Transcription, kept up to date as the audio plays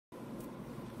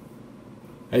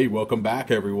Hey, welcome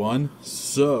back, everyone.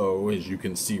 So, as you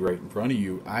can see right in front of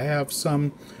you, I have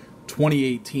some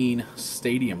 2018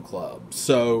 Stadium Club.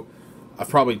 So, I've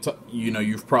probably,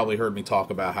 you've probably heard me talk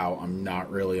about how I'm not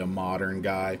really a modern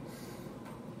guy.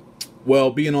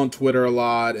 Well, being on Twitter a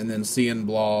lot and then seeing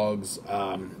blogs,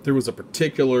 there was a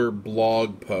particular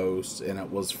blog post, and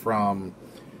it was from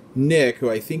Nick, who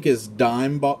I think is at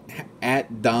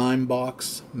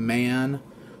Dimebox Man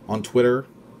on Twitter.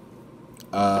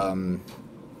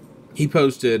 He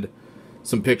posted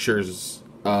some pictures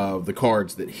of the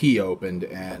cards that he opened,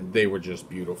 and they were just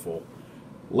beautiful.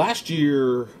 Last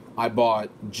year, I bought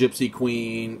Gypsy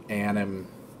Queen, and am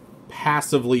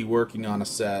passively working on a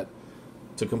set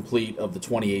to complete of the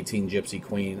 2018 Gypsy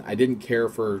Queen. I didn't care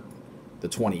for the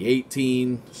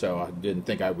 2018, so I didn't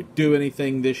think I would do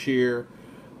anything this year.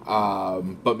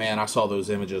 But man, I saw those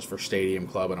images for Stadium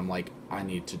Club, and I'm like, I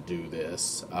need to do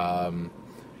this.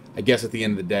 I guess at the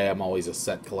end of the day, I'm always a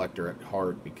set collector at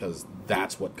heart because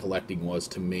that's what collecting was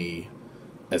to me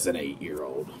as an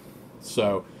 8-year-old.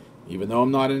 So, even though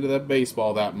I'm not into that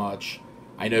baseball that much,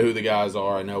 I know who the guys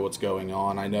are. I know what's going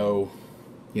on. I know,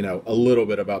 a little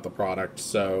bit about the product.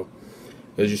 So,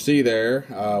 as you see there,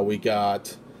 I've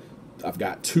got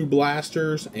 2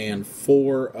 blasters and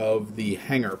 4 of the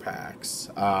hanger packs.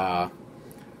 On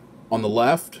the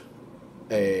left,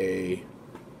 a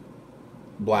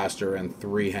blaster and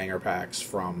 3 hanger packs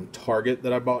from Target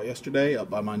that I bought yesterday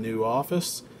up by my new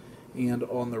office. And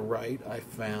on the right, I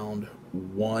found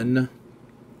 1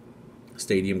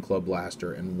 Stadium Club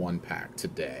blaster and 1 pack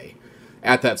today.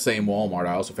 At that same Walmart,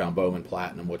 I also found Bowman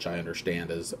Platinum, which I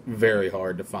understand is very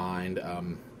hard to find.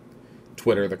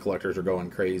 Twitter, the collectors are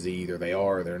going crazy. Either they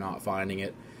are or they're not finding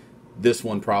it. This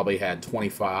one probably had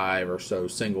 25 or so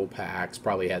single packs,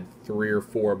 probably had 3 or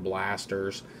 4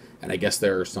 blasters, and I guess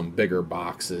there are some bigger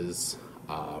boxes.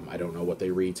 I don't know what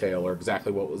they retail or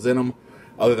exactly what was in them,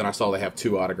 other than I saw they have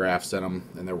 2 autographs in them,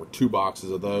 and there were 2 boxes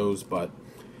of those, but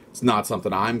it's not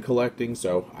something I'm collecting,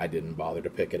 so I didn't bother to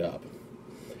pick it up.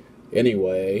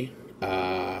 Anyway,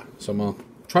 so I'm going to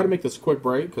try to make this a quick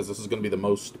break, because this is going to be the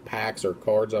most packs or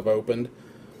cards I've opened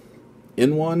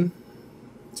in one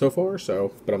so far,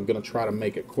 but I'm going to try to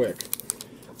make it quick.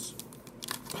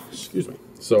 Excuse me.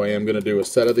 So I am going to do a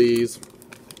set of these.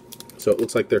 So it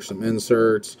looks like there's some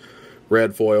inserts,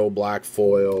 red foil, black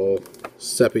foil,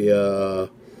 sepia,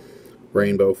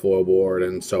 rainbow foil board,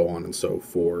 and so on and so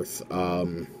forth.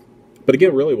 But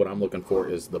again, really what I'm looking for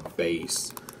is the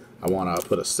base. I want to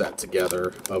put a set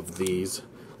together of these.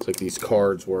 It's like these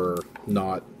cards were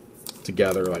not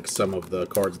together, like some of the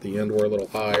cards at the end were a little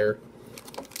higher.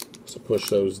 So push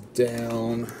those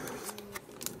down,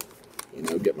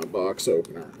 get my box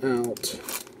opener out,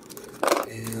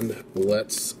 and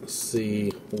let's see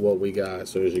what we got.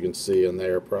 So as you can see in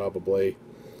there, probably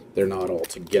they're not all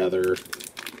together,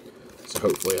 so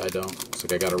hopefully I don't. Looks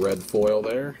like I got a red foil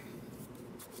there.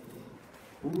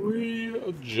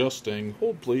 Readjusting.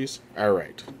 Hold, please. All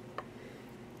right.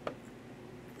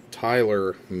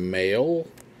 Tyler Mayle.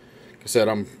 Like I said,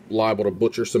 I'm liable to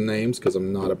butcher some names because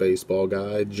I'm not a baseball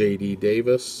guy. J.D.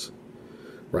 Davis,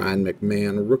 Ryan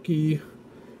McMahon rookie,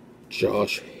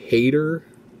 Josh Hader,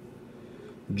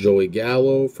 Joey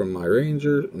Gallo from my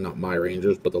Rangers, not my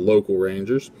Rangers, but the local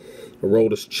Rangers,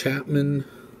 Aroldis Chapman,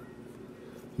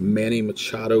 Manny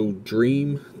Machado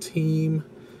Dream Team,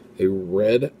 a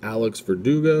red Alex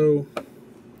Verdugo,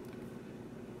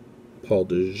 Paul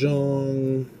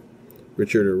DeJong,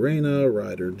 Richard Arena,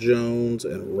 Ryder Jones,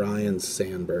 and Ryan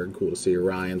Sandberg. Cool to see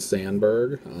Ryan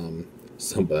Sandberg.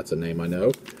 That's a name I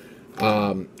know.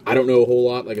 I don't know a whole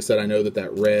lot. Like I said, I know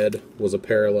that red was a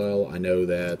parallel. I know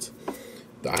that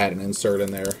I had an insert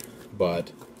in there,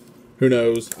 but who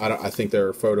knows? I think there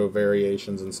are photo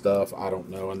variations and stuff. I don't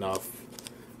know enough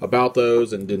about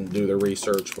those and didn't do the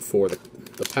research before the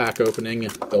pack opening.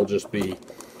 They'll just be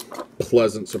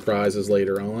pleasant surprises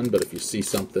later on, but if you see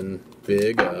something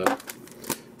big,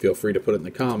 feel free to put it in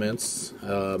the comments,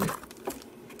 and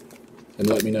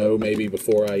let me know maybe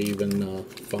before I even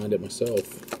find it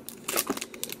myself.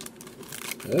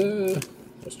 I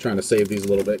was trying to save these a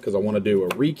little bit because I want to do a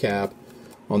recap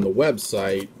on the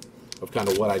website of kind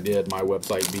of what I did, my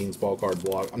website, Beans Ball Card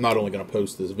Blog. I'm not only going to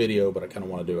post this video, but I kind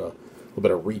of want to do a little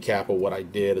bit of recap of what I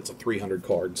did. It's a 300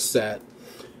 card set.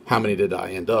 How many did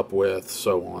I end up with?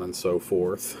 So on and so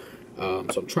forth. So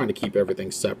I'm trying to keep everything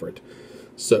separate.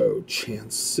 So,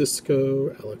 Chance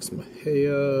Cisco, Alex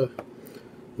Mejia,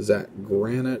 Zach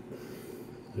Granite,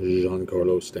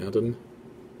 Giancarlo Stanton,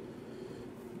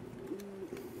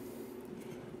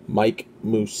 Mike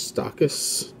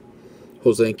Moustakas,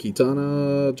 Jose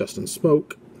Quintana, Justin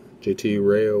Smoke, JT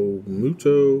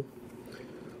Realmuto,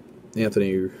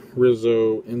 Anthony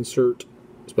Rizzo insert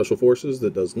Special Forces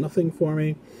that does nothing for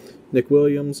me. Nick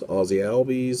Williams, Ozzie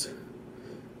Albies,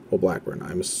 Blackburn.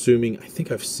 I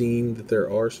think I've seen that there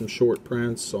are some short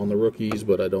prints on the rookies,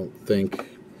 but I don't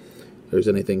think there's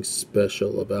anything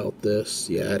special about this.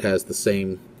 Yeah, it has the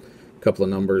same couple of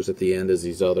numbers at the end as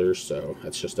these others, so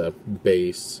that's just a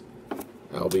base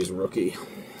Albies rookie.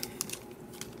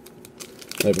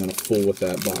 I'm going to fool with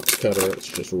that box cutter. Let's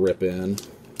just rip in.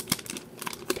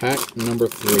 Pack number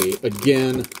 3.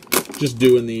 Again, just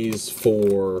doing these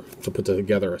to put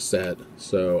together a set,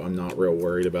 so I'm not real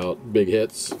worried about big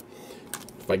hits.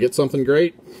 If I get something,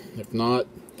 great. If not,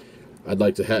 I'd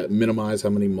like to minimize how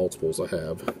many multiples I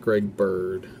have. Greg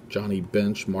Bird, Johnny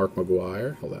Bench, Mark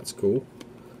McGuire. Oh, that's cool.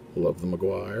 Love the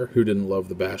McGuire. Who didn't love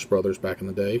the Bash Brothers back in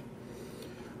the day?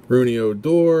 Rooney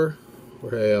Odor,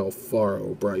 Jorge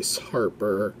Alfaro, Bryce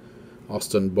Harper,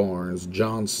 Austin Barnes,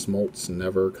 John Smoltz,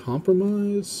 Never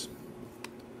Compromise,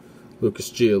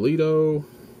 Lucas Giolito,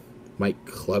 Mike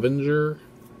Clevenger,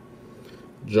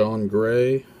 John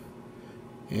Gray,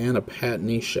 and a Pat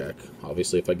Neshek.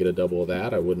 Obviously, if I get a double of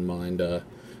that, I wouldn't mind.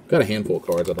 Got a handful of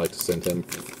cards I'd like to send him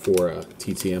for a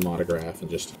TTM autograph, and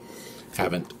just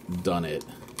haven't done it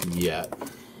yet.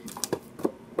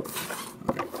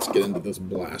 Alright, let's get into this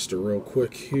blaster real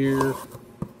quick here.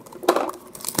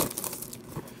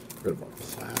 Rid of our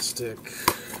plastic.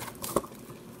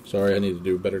 Sorry, I need to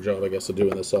do a better job, I guess, of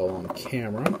doing this all on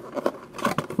camera.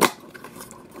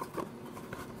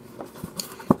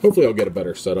 Hopefully I'll get a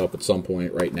better setup at some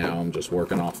point. Right now I'm just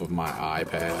working off of my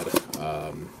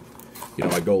iPad.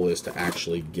 My goal is to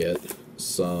actually get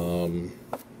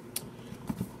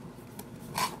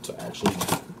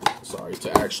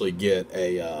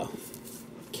a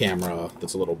camera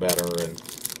that's a little better and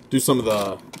do some of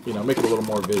the, make it a little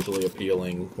more visually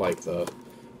appealing, like the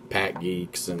Pack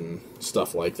Geeks and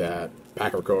stuff like that.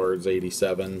 Packer Cards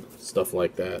 87, stuff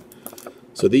like that.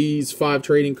 So these 5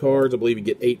 trading cards, I believe you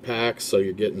get 8 packs, so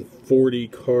you're getting 40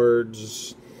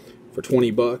 cards for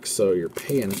 $20, so you're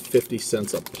paying 50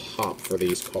 cents a pop for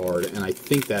these cards, and I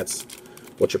think that's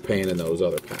what you're paying in those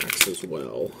other packs as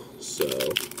well. So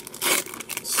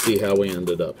let's see how we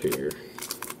ended up here.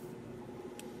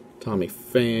 Tommy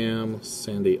Pham,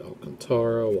 Sandy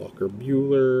Alcantara, Walker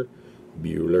Buehler,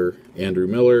 Andrew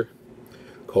Miller,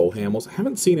 Cole Hamels. I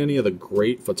haven't seen any of the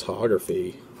great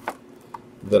photography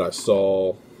that I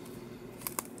saw.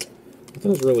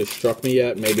 Nothing's really struck me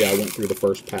yet. Maybe I went through the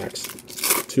first packs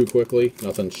too quickly.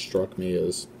 Nothing struck me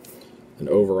as an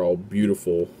overall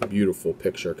beautiful, beautiful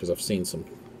picture, because I've seen some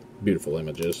beautiful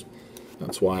images.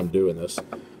 That's why I'm doing this.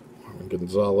 Marvin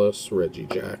Gonzalez, Reggie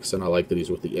Jackson. I like that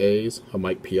he's with the A's.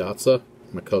 Mike Piazza.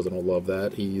 My cousin will love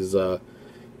that. He's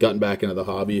gotten back into the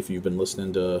hobby, if you've been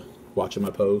watching my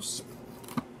posts.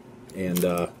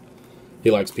 And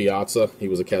he likes Piazza. He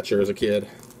was a catcher as a kid.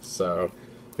 So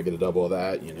if I get a double of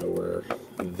that, you know where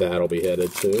that'll be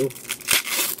headed to.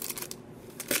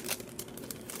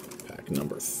 Pack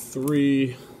number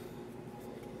 3.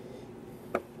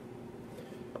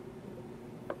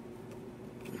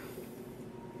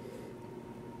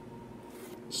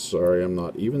 Sorry, I'm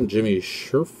not even. Jimmy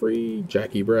Sherfree,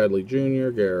 Jackie Bradley Jr.,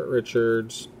 Garrett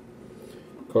Richards,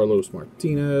 Carlos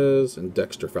Martinez, and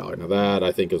Dexter Fowler. Now that,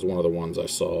 I think, is one of the ones I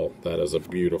saw. That is a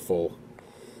beautiful,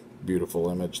 beautiful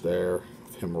image there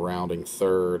of him rounding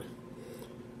third.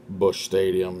 Busch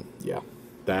Stadium. Yeah,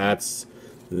 that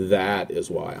is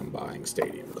why I'm buying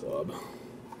Stadium Club.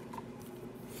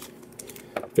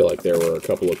 I feel like there were a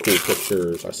couple of cool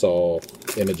pictures. I saw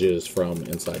images from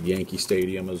inside Yankee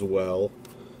Stadium as well.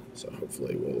 So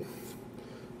hopefully we'll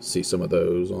see some of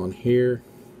those on here.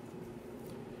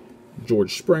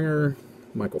 George Springer,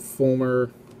 Michael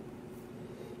Fulmer,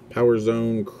 Power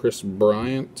Zone Chris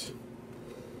Bryant,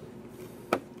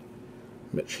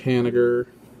 Mitch Haniger,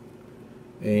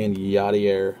 and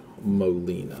Yadier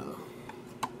Molina.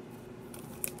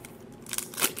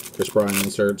 Chris Bryant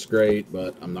insert's great,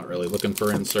 but I'm not really looking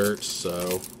for inserts,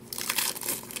 so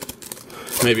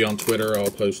maybe on Twitter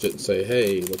I'll post it and say,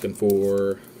 hey, looking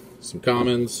for some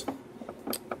commons.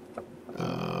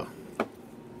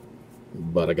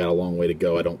 But I got a long way to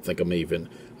go. I don't think even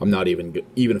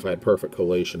if I had perfect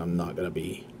collation, I'm not going to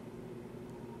be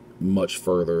much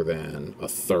further than a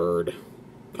third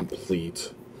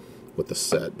complete with the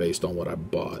set based on what I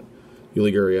bought.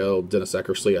 Yuli Gurriel, Dennis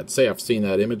Eckersley. I'd say I've seen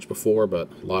that image before, but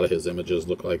a lot of his images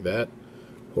look like that.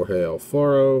 Jorge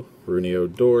Alfaro, Rooney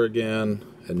Odor again,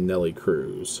 and Nelly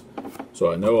Cruz.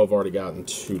 So I know I've already gotten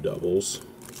 2 doubles.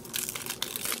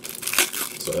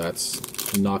 So that's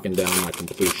knocking down my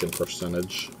completion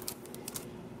percentage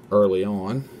early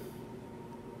on.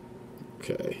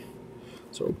 Okay.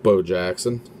 So Bo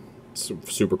Jackson,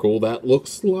 super cool. That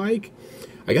looks like,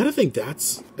 I gotta think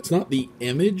it's not the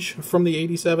image from the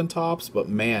 87 Topps, but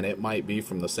man, it might be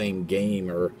from the same game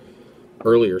or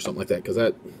earlier or something like that, because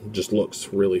that just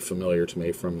looks really familiar to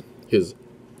me from his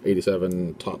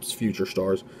 87 Topps Future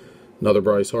Stars. Another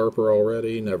Bryce Harper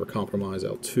already. Never Compromise,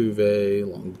 Altuve,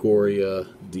 Longoria,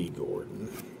 D. Gordon.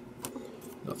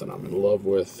 Nothing I'm in love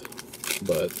with,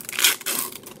 but,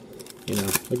 you know,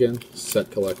 again, set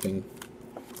collecting.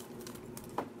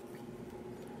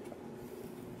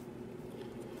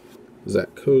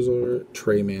 Zach Kozar,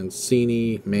 Trey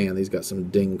Mancini. Man, these got some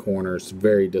ding corners.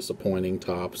 Very disappointing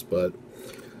Topps, but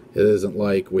it isn't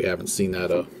like we haven't seen that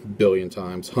a billion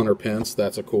times. Hunter Pence,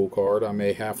 that's a cool card. I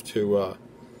may have to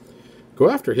go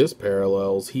after his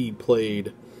parallels. He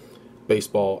played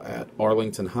baseball at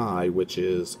Arlington High, which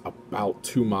is about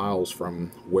 2 miles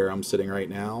from where I'm sitting right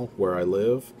now, where I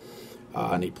live.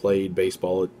 And he played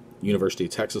baseball at University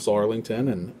of Texas Arlington,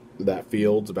 and that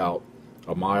field's about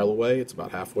a mile away. It's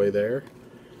about halfway there.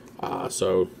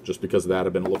 So just because of that,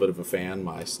 I've been a little bit of a fan.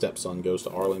 My stepson goes to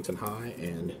Arlington High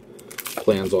and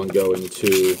plans on going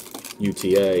to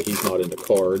UTA. He's not into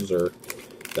cards, or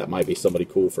that might be somebody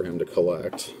cool for him to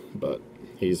collect, but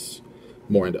he's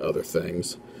more into other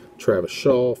things. Travis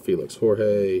Shaw, Felix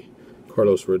Jorge,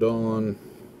 Carlos Rodon.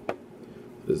 What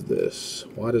is this?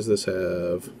 Why does this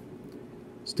have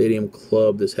Stadium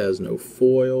Club? This has no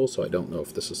foil, so I don't know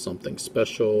if this is something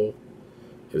special.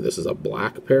 Maybe this is a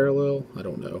black parallel? I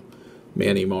don't know.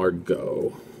 Manny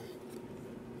Margot.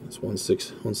 That's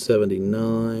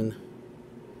 179.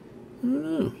 I don't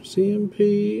know.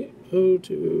 CMP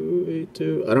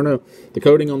 0282. I don't know. The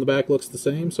coding on the back looks the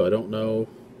same, so I don't know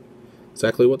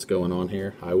exactly what's going on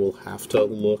here. I will have to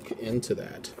look into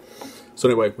that. So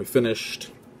anyway, we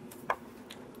finished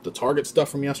the Target stuff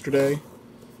from yesterday.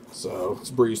 So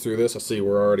let's breeze through this. I see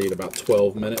we're already at about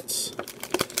 12 minutes.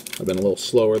 I've been a little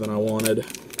slower than I wanted.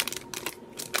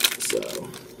 So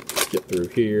let's get through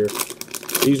here.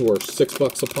 These were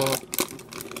 $6 a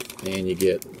pop, and you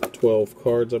get 12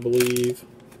 cards, I believe.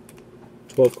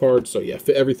 12 cards, so yeah,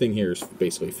 everything here is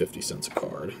basically 50 cents a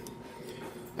card.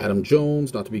 Adam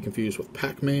Jones, not to be confused with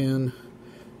Pac-Man.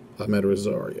 Ahmed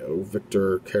Rosario,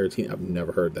 Victor Caratini, I've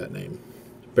never heard that name.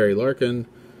 Barry Larkin,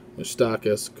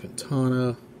 Moustakas,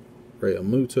 Quintana, Real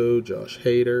Muto, Josh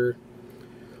Hader,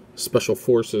 Special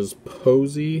Forces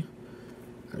Posey.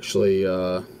 Actually,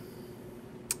 one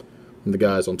of the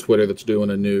guys on Twitter that's doing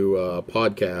a new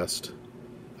podcast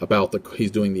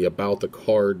he's doing the About the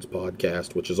Cards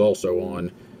podcast, which is also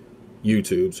on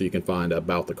YouTube, so you can find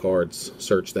About the Cards.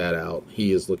 Search that out.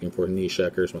 He is looking for knee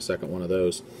checkers, my second one of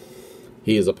those.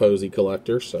 He is a Posey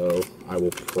collector, so I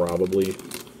will probably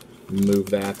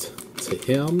move that to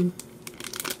him.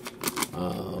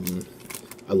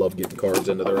 I love getting cards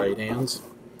into the right hands.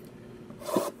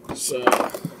 So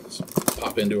let's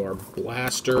pop into our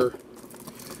blaster.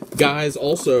 Guys,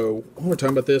 also, while we're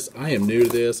talking about this, I am new to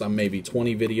this. I'm maybe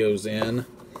 20 videos in.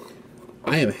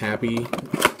 I am happy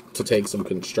to take some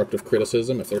constructive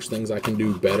criticism. If there's things I can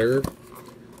do better,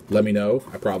 let me know.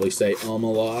 I probably say a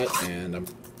lot, and I'm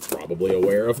probably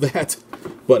aware of that.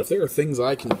 But if there are things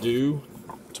I can do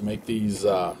to make these,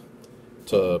 to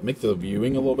make the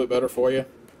viewing a little bit better for you,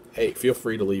 hey, feel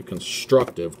free to leave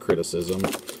constructive criticism.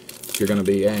 If you're going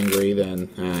to be angry, then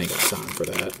I ain't got time for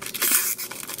that.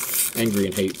 Angry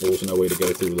and hateful is no way to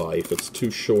go through life. It's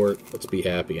too short. Let's be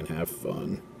happy and have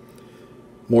fun.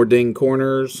 More ding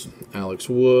corners. Alex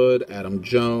Wood, Adam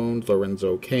Jones,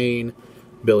 Lorenzo Cain,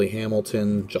 Billy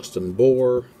Hamilton, Justin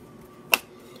Bohr.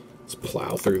 Let's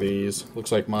plow through these.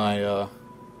 Looks like I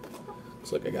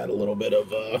got a little bit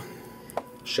of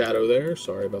shadow there.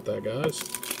 Sorry about that, guys.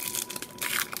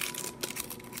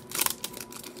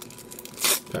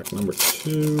 Pack number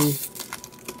 2.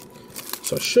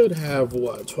 So I should have,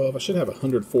 12? I should have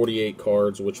 148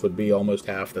 cards, which would be almost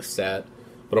half the set.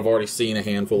 But I've already seen a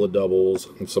handful of doubles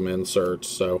and some inserts,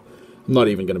 so I'm not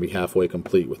even going to be halfway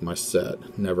complete with my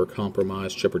set. Never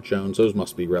Compromise, Chipper Jones, those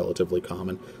must be relatively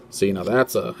common. See, now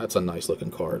that's a nice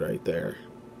looking card right there.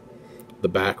 The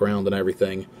background and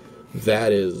everything,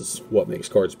 that is what makes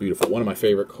cards beautiful. One of my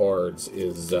favorite cards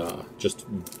is just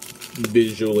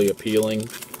visually appealing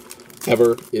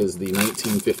ever is the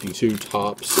 1952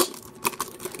 Topps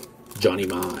Johnny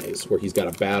Mize, where he's got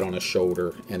a bat on his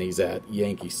shoulder and he's at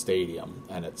Yankee Stadium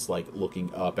and it's like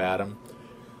looking up at him.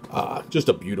 Just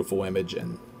a beautiful image,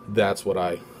 and that's what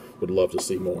I would love to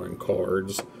see more in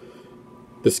cards.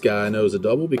 This guy knows a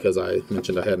double because I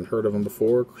mentioned I hadn't heard of him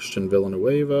before. Christian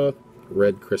Villanueva,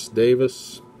 Red Chris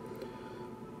Davis,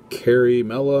 Kerry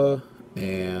Mella,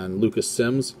 and Lucas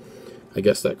Sims. I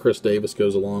guess that Chris Davis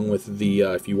goes along with the,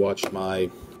 if you watched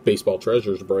my Baseball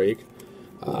Treasures break.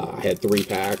 I had 3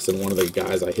 packs, and one of the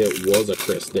guys I hit was a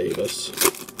Chris Davis.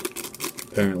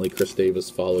 Apparently, Chris Davis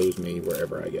follows me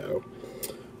wherever I go.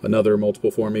 Another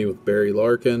multiple for me with Barry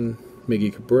Larkin,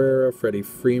 Miggy Cabrera, Freddie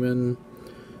Freeman,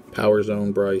 Power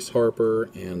Zone Bryce Harper,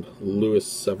 and Luis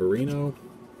Severino.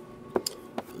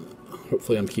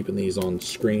 Hopefully I'm keeping these on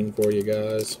screen for you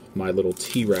guys. My little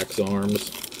T-Rex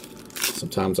arms.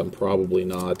 Sometimes I'm probably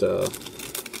not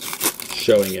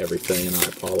showing everything, and I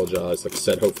apologize. Like I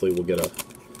said, hopefully we'll get a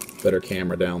better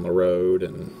camera down the road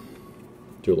and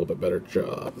do a little bit better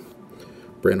job.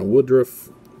 Brandon Woodruff,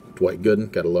 Dwight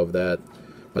Gooden, gotta love that.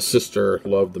 My sister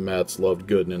loved the Mets, loved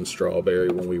Gooden and Strawberry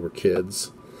when we were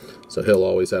kids. So he'll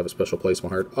always have a special place in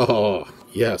my heart. Oh,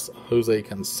 yes, Jose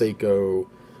Canseco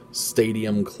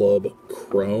Stadium Club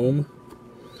Chrome.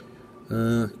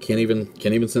 Can't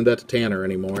even send that to Tanner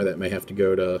anymore. That may have to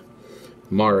go to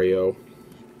Mario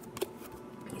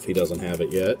if he doesn't have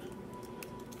it yet.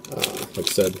 Like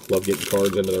I said, love getting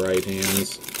cards into the right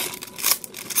hands.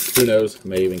 Who knows?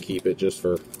 May even keep it just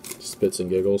for spits and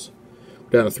giggles.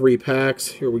 Down to 3 packs.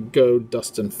 Here we go.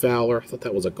 Dustin Fowler. I thought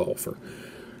that was a golfer.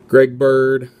 Greg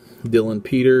Bird, Dylan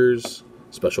Peters,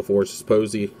 Special Forces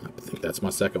Posey. I think that's my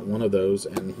second one of those.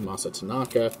 And Masa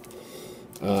Tanaka.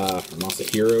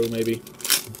 Masahiro, maybe.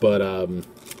 But,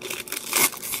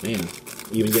 man,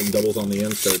 even getting doubles on the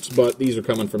inserts. But these are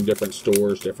coming from different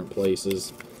stores, different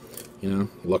places. You know,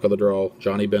 luck of the draw.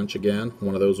 Johnny Bench again.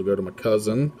 One of those will go to my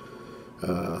cousin.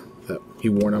 He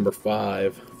wore number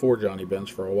 5 for Johnny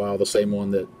Bench for a while. The same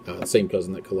one that, same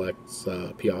cousin that collects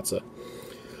Piazza.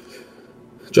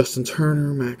 Justin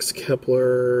Turner, Max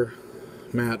Kepler,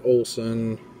 Matt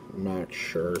Olson, Max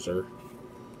Scherzer.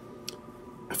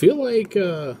 I feel like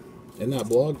in that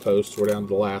blog post, we're down to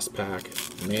the last pack.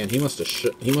 Man, he must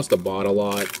have bought a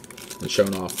lot and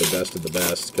shown off the best of the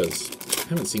best, because I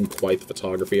haven't seen quite the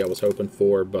photography I was hoping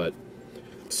for, but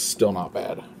still not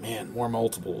bad. Man, more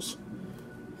multiples.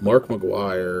 Mark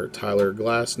McGwire, Tyler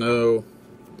Glasnow.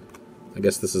 I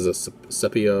guess this is a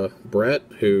Sepia Brett,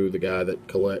 who the guy that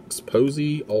collects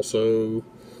Posey also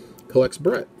collects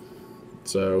Brett.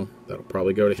 So that'll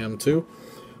probably go to him too.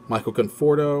 Michael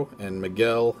Conforto and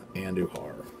Miguel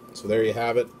Andujar. So there you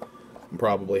have it. I'm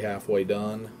probably halfway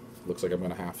done. Looks like I'm going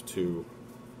to have to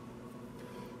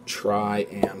try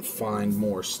and find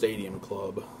more Stadium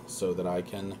Club so that I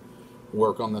can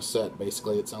work on the set.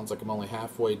 Basically, it sounds like I'm only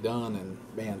halfway done, and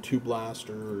man, 2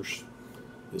 blasters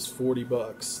is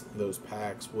 $40. Those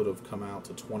packs would have come out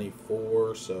to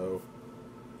 24, so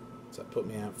does that put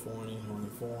me at 40,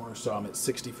 24? So I'm at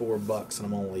 $64, and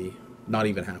I'm only not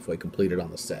even halfway completed on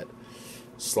the set.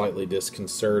 Slightly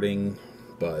disconcerting,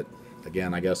 but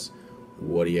again, I guess,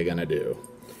 what are you gonna do?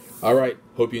 All right,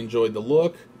 hope you enjoyed the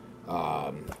look.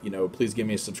 Please give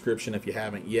me a subscription if you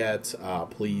haven't yet.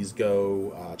 Please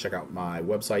go check out my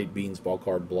website,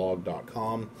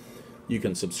 beansballcardblog.com. You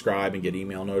can subscribe and get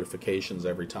email notifications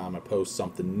every time I post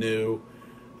something new.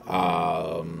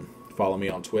 Follow me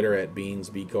on Twitter at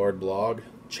beansbcardblog.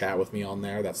 Chat with me on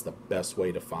there. That's the best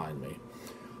way to find me.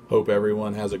 Hope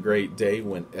everyone has a great day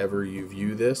whenever you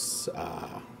view this.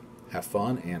 Have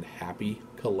fun and happy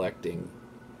collecting.